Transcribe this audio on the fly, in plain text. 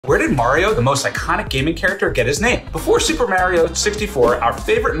Where did Mario, the most iconic gaming character, get his name? Before Super Mario 64, our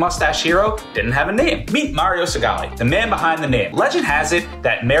favorite mustache hero didn't have a name. Meet Mario Segale, the man behind the name. Legend has it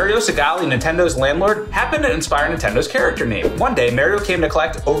that Mario Segale, Nintendo's landlord, happened to inspire Nintendo's character name. One day, Mario came to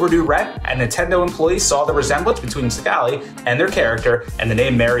collect overdue rent, and Nintendo employees saw the resemblance between Segale and their character, and the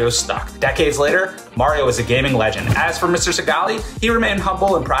name Mario stuck. Decades later, Mario is a gaming legend. As for Mr. Segale, he remained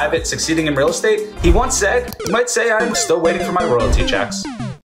humble and private, succeeding in real estate. He once said, "You might say I'm still waiting for my royalty checks."